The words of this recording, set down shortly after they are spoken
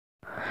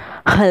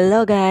Hello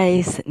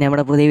guys,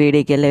 നമ്മുടെ പുതിയ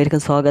വീഡിയോയ്ക്ക്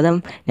എല്ലാവർക്കും സ്വാഗതം.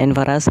 ഞാൻ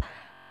ഫറാസ്.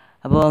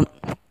 അപ്പോൾ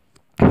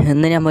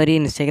ഇന്ന് ഞാൻ ഒരു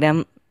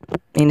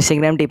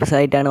ഇൻസ്റ്റഗ്രാം ടിപ്സ്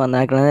ആയിട്ടാണ്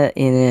വന്നേക്കുന്നത്.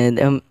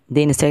 ഇത്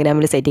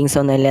ഇൻസ്റ്റാഗ്രാമിൽ സെറ്റിങ്സ്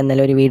ഒന്നുമില്ല.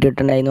 എന്നാലും ഒരു വീഡിയോ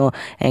ഇട്ടുണ്ടായിരുന്നു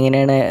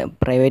എങ്ങനെയാണ്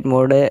പ്രൈവറ്റ്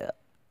മോഡ്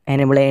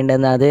എനേബിൾ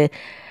ചെയ്യേണ്ടതെന്ന്. അത്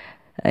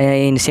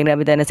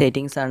ഇൻസ്റ്റാഗ്രാമിൽ തന്നെ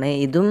സെറ്റിങ്സ് ആണ്.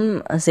 ഇതും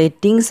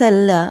സെറ്റിങ്സ്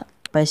അല്ല,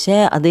 പക്ഷേ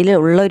അതിൽ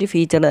ഉള്ള ഒരു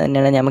ഫീച്ചർ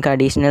തന്നെയാണ്. നമുക്ക്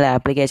അഡീഷണൽ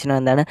ആപ്ലിക്കേഷനോ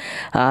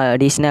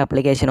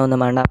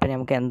ഒന്നും വേണ്ട. അപ്പോൾ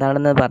നമുക്ക്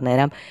എന്താണെന്ന്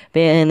പറഞ്ഞുതരാം.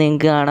 ഇപ്പോൾ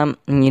നിങ്ങൾക്ക് കാണാം,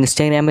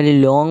 ഇൻസ്റ്റാഗ്രാമിൽ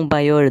ലോങ്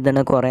ബയോ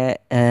എഴുതുന്ന കുറേ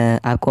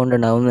അക്കൗണ്ട്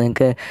ഉണ്ടാവും.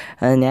 നിങ്ങൾക്ക്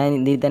ഞാൻ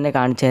ഇതിൽ തന്നെ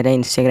കാണിച്ചു തരാം.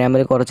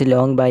 ഇൻസ്റ്റാഗ്രാമിൽ കുറച്ച്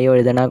ലോങ് ബയോ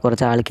എഴുതുന്ന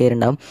കുറച്ച്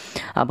ആൾക്കാരുണ്ടാവും.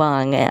 അപ്പോൾ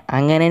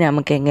അങ്ങനെ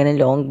നമുക്ക് എങ്ങനെ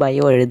ലോങ്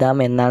ബയോ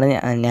എഴുതാം എന്നാണ്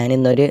ഞാൻ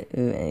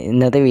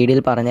ഇന്നത്തെ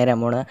വീഡിയോയിൽ പറഞ്ഞുതരാൻ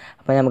പോണത്.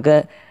 അപ്പോൾ നമുക്ക്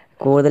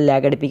കൂടുതൽ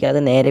ലാഗ്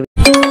അടിപ്പിക്കാതെ നേരെ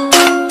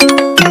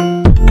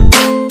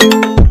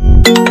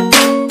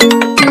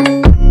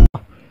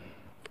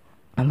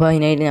അപ്പോൾ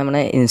അതിനായിട്ട് നമ്മുടെ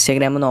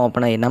ഇൻസ്റ്റാഗ്രാം ഒന്ന്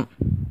ഓപ്പൺ ചെയ്യണം.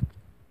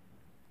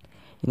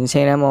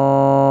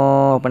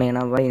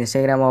 അപ്പോൾ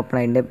ഇൻസ്റ്റാഗ്രാം ഓപ്പൺ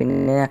ആയിട്ടുണ്ട്.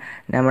 പിന്നെ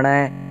നമ്മുടെ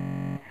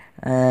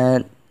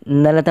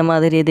ഇന്നലത്തെ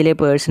മാതിരി ഇതിൽ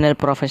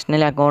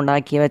പ്രൊഫഷണൽ അക്കൗണ്ട്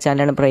ആക്കി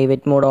വെച്ചാലാണ്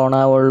പ്രൈവറ്റ് മോഡ് ഓൺ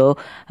ആവുള്ളൂ.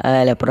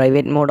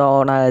 Private mode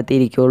on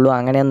ആകത്തിരിക്കുള്ളൂ.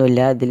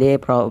 അങ്ങനെയൊന്നുമില്ല. ഇതിൽ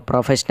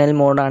പ്രൊഫഷണൽ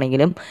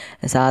മോഡാണെങ്കിലും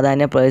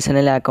സാധാരണ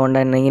പേഴ്സണൽ അക്കൗണ്ട്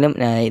ആണെങ്കിലും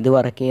ഇത്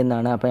വർക്ക്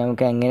ചെയ്യുന്നതാണ്. അപ്പോൾ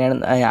നമുക്ക് എങ്ങനെയാണ്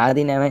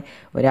ആദ്യം ഞാൻ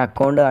ഒരു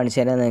അക്കൗണ്ട്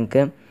കാണിച്ചു തരാം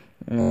നിങ്ങൾക്ക്.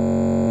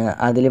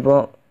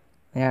 അതിലിപ്പോൾ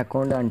ഒരു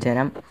അക്കൗണ്ട് കാണിച്ചു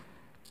തരാം.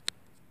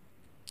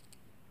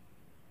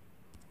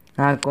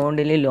 ആ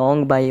അക്കൗണ്ടിൽ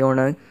ലോങ് ബയോ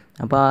ആണ്.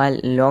 അപ്പോൾ ആ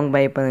ലോങ്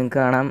ബയോ ഇപ്പോൾ നിങ്ങൾക്ക്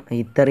കാണാം,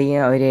 ഇത്രയും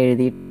അവർ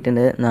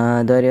എഴുതിയിട്ടുണ്ട്.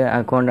 അതൊരു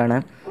അക്കൗണ്ടാണ്.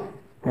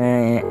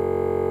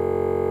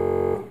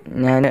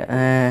 ഞാൻ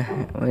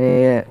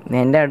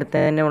എൻ്റെ അടുത്ത്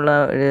തന്നെ ഉള്ള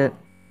ഒരു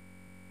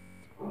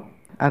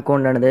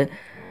അക്കൗണ്ടാണിത്.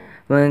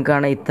 അപ്പോൾ നിങ്ങൾക്ക്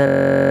കാണാം,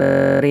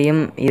 ഇത്രയും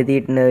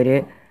എഴുതിയിട്ടുണ്ട്. ഒരു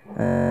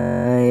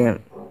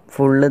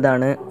ഫുള്ള്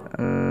ഇതാണ്,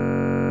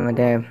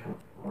 മറ്റേ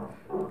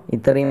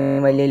ഇത്രയും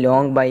വലിയ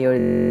ലോങ് ബയോ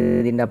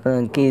എഴുതിയിട്ടുണ്ട്. അപ്പോൾ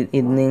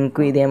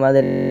നിങ്ങൾക്കും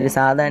ഇതേമാതിരി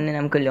സാധാരണ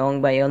നമുക്ക് ലോങ്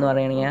ബയോ എന്ന്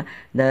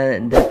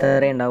പറയുകയാണെങ്കിൽ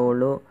ഇത്രേ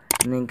ഉണ്ടാവുള്ളൂ.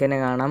 നിങ്ങൾക്ക് തന്നെ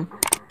കാണാം.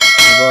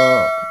 അപ്പോൾ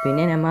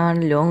പിന്നെ നമ്മൾ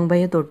ലോങ്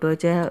ബയോ തൊട്ട്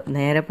വെച്ചാൽ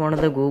നേരെ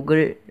പോണത്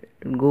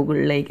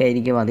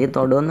ഗൂഗിളിലേക്കായിരിക്കും. അതിൽ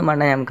തൊടുവൊന്നും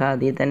വേണ്ട. നമുക്ക്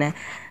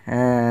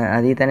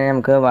അതിൽ തന്നെ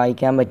നമുക്ക്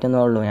വായിക്കാൻ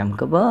പറ്റുന്നുള്ളൂ.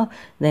 നമുക്കിപ്പോൾ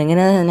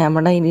ഇതെങ്ങനെ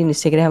നമ്മുടെ ഈ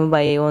ഇൻസ്റ്റഗ്രാം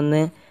ബയോ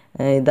ഒന്ന്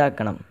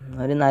ഇതാക്കണം,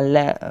 ഒരു നല്ല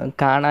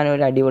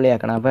കാണാനൊരു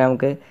അടിപൊളിയാക്കണം. അപ്പോൾ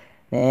നമുക്ക്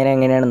നേരെ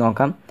എങ്ങനെയാണ്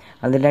നോക്കാം.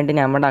 അതിലായിട്ട്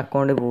നമ്മുടെ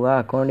അക്കൗണ്ടിൽ പോവുക.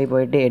 അക്കൗണ്ടിൽ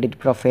പോയിട്ട് എഡിറ്റ്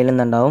പ്രൊഫൈൽ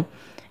എന്നുണ്ടാവും.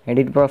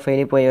 എഡിറ്റ്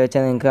പ്രൊഫൈലിൽ പോയി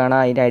വെച്ചാൽ നിങ്ങൾക്ക് കാണാം,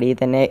 അതിൻ്റെ അടിയിൽ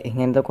തന്നെ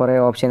ഇങ്ങനത്തെ കുറേ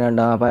ഓപ്ഷൻ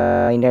ഉണ്ടാവും. അപ്പോൾ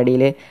അതിൻ്റെ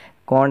അടിയിൽ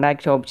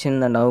കോൺടാക്റ്റ് ഓപ്ഷൻ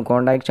എന്നുണ്ടാവും.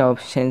 കോൺടാക്റ്റ്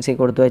ഓപ്ഷൻസിൽ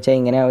കൊടുത്തു വെച്ചാൽ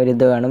ഇങ്ങനെ ഒരു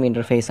ഇത് കാണും,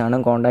 ഇൻ്റർഫേസ് ആണ്.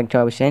 Contact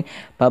option,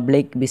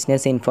 public,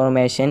 business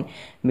information,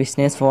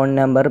 business phone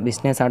number,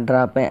 business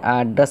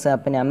address.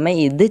 അപ്പം നമ്മൾ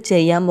ഇത്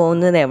ചെയ്യാൻ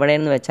പോകുന്നത്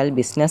എവിടെയെന്ന് വെച്ചാൽ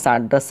ബിസിനസ്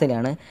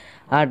അഡ്രസ്സിലാണ്.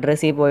 ആ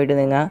അഡ്രസ്സിൽ പോയിട്ട്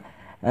നിങ്ങൾ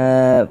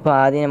ഇപ്പോൾ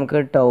ആദ്യം നമുക്ക്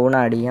ടൗൺ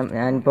ആഡ് ചെയ്യാം.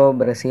 ഞാനിപ്പോൾ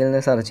ബ്രസീലിൽ നിന്ന്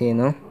സെർച്ച്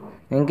ചെയ്യുന്നു.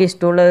 നിങ്ങൾക്ക്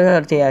ഇഷ്ടമുള്ളത്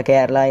സെർച്ച് ചെയ്യുക.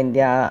 കേരള,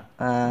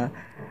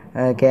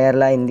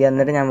 ഇന്ത്യ.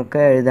 എന്നിട്ട്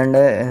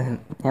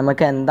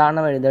നമുക്ക്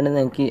എന്താണോ എഴുതേണ്ടത്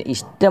നിങ്ങൾക്ക്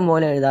ഇഷ്ടം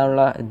പോലെ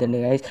എഴുതാനുള്ള ഇതുണ്ട്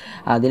ഗൈസ്.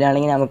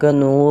 അതിലാണെങ്കിൽ നമുക്ക്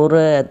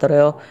 100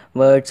 എത്രയോ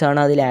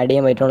വേർഡ്സാണ് അതിൽ ആഡ്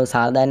ചെയ്യാൻ പറ്റുള്ളൂ.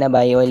 സാധാരണ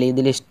ബയോയിൽ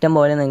ഇതിൽ ഇഷ്ടം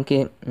പോലെ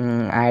നിങ്ങൾക്ക്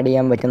ആഡ്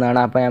ചെയ്യാൻ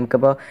പറ്റുന്നതാണ്. അപ്പോൾ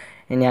നമുക്കിപ്പോൾ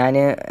ഞാൻ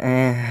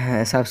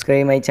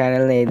സബ്സ്ക്രൈബ് മൈ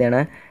ചാനൽ എന്ന്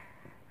എഴുതുകയാണ്.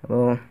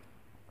 അപ്പോൾ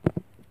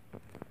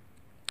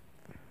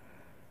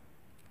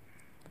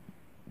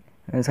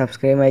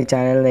സബ്സ്ക്രൈബ് മൈ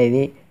ചാനൽ എന്ന്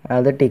എഴുതി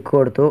അത് ടിക്ക്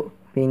കൊടുത്തു.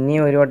 പിന്നെ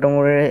ഒരു വട്ടം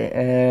കൂടെ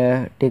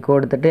ടിക്ക്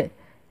കൊടുത്തിട്ട്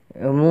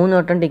 3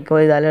 വട്ടം ടിക്ക്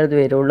ചെയ്താലേ അത്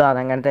വരുള്ളൂ.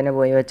 അതങ്ങനെ തന്നെ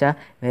പോയി വെച്ചാൽ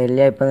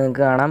വരില്ല. ഇപ്പോൾ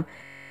നിങ്ങൾക്ക് കാണാം,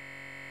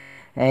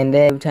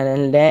 എൻ്റെ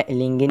ചാനലിൻ്റെ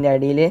ലിങ്കിൻ്റെ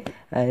അടിയിൽ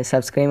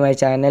സബ്സ്ക്രൈബ് മൈ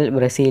ചാനൽ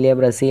ബ്രസീൽ.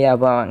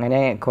 അപ്പോൾ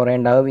അങ്ങനെ കുറേ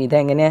ഉണ്ടാവും.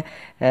 ഇതെങ്ങനെ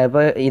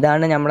ഇപ്പോൾ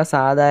ഇതാണ് നമ്മുടെ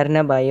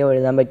സാധാരണ ബയോ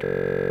എഴുതാൻ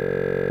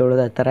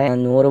പറ്റുള്ളത്. എത്ര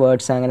 100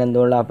 വേർഡ്സ് അങ്ങനെ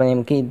എന്തോ ഉള്ളൂ. അപ്പോൾ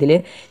നമുക്ക് ഇതിൽ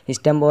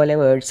ഇഷ്ടം പോലെ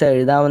വേർഡ്സ്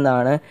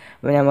എഴുതാവുന്നതാണ്.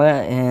 അപ്പോൾ നമ്മൾ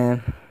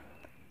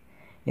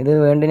ഇത്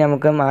വേണ്ടി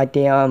നമുക്ക്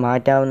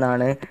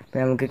മാറ്റാവുന്നതാണ്.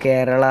 നമുക്ക്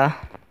കേരള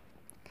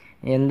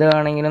എന്ത്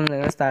വേണമെങ്കിലും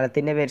നിങ്ങൾ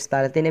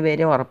സ്ഥലത്തിൻ്റെ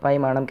പേര്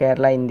ഉറപ്പായും വേണം.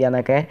 കേരള, ഇന്ത്യ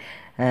എന്നൊക്കെ.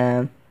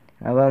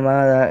 അപ്പം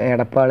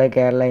എടപ്പാൾ,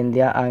 കേരള,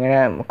 ഇന്ത്യ അങ്ങനെ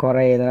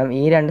കുറേ എഴുതണം.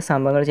 ഈ 2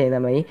 സംഭവങ്ങൾ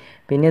ചെയ്താൽ മതി.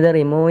 പിന്നെ ഇത്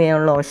റിമൂവ്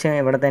ചെയ്യാനുള്ള ഓപ്ഷൻ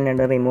ഇവിടെ തന്നെ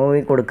ഉണ്ട്.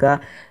 റിമൂവ് കൊടുക്കുക.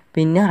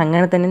 പിന്നെ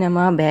അങ്ങനെ തന്നെ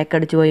നമ്മൾ ബാക്ക്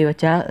അടിച്ച് പോയി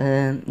വെച്ചാൽ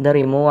ഇത്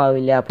റിമൂവ്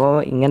ആവില്ല. അപ്പോൾ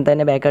ഇങ്ങനെ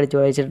തന്നെ ബാക്ക് അടിച്ച്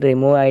പോയി വെച്ചിട്ട്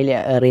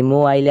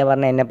റിമൂവ് ആയില്ല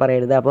പറഞ്ഞാൽ എന്നെ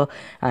പറയരുത്. അപ്പോൾ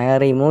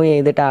റിമൂവ്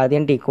ചെയ്തിട്ട്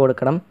ആദ്യം ടിക്ക്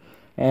കൊടുക്കണം.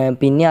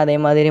 പിന്നെ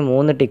അതേമാതിരി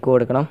 3 ടിക്ക്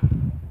കൊടുക്കണം.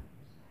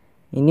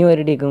 ഇനി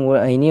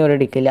ഒരു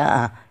ടിക്കില്ല.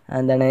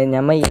 എന്താണ്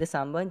നമ്മൾ ഇത്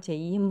സംഭവം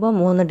ചെയ്യുമ്പോൾ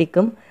 3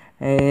 ടിക്കും,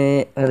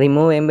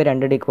 റിമൂവ് ചെയ്യുമ്പോൾ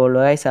 2 ടിക്കുള്ളൂ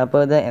ഗൈസ്.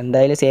 അപ്പോൾ ഇത്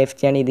എന്തായാലും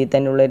സേഫ്റ്റിയാണ്. ഇതിൽ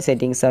തന്നെ ഉള്ളൊരു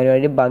സെറ്റിങ്സ്.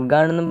 ഒരു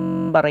ബഗ്ഗാണെന്നും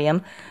പറയാം.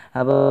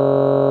 അപ്പോൾ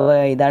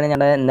ഇതാണ്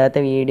ഞങ്ങളുടെ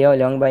ഇന്നത്തെ വീഡിയോ.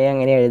 ലോങ് ബയോ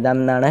എങ്ങനെ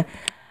എഴുതാമെന്നാണ്.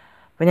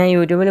 അപ്പോൾ ഞാൻ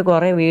യൂട്യൂബിൽ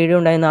കുറേ വീഡിയോ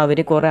ഉണ്ടായിരുന്നു. അവർ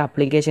കുറേ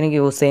ആപ്ലിക്കേഷനൊക്കെ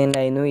യൂസ്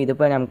ചെയ്യുന്നുണ്ടായിരുന്നു.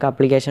 ഇതിപ്പോൾ നമുക്ക്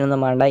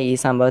ആപ്ലിക്കേഷനൊന്നും വേണ്ട. ഈ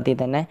സംഭവത്തിൽ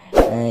തന്നെ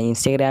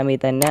ഇൻസ്റ്റഗ്രാമിൽ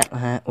തന്നെ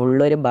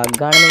ഉള്ളൊരു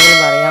ബഗ്ഗാണെന്നെങ്കിലും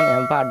പറയാം.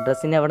 ഇപ്പോൾ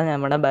അഡ്രസ്സിൻ്റെ അവിടെ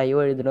നമ്മുടെ ബയോ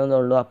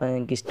എഴുതണമെന്നുള്ളൂ. അപ്പോൾ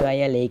നിങ്ങൾക്ക്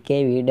ഇഷ്ടമായ ലൈക്ക്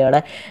ചെയ്യുക,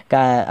 വീഡിയോയുടെ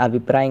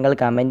അഭിപ്രായങ്ങൾ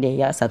കമൻറ്റ്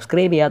ചെയ്യുക,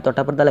 സബ്സ്ക്രൈബ് ചെയ്യുക,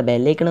 തൊട്ടപ്പുറത്തുള്ള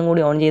ബെല്ലൈക്കണും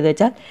കൂടി ഓൺ ചെയ്ത്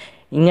വെച്ചാൽ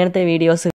ഇങ്ങനത്തെ വീഡിയോസ്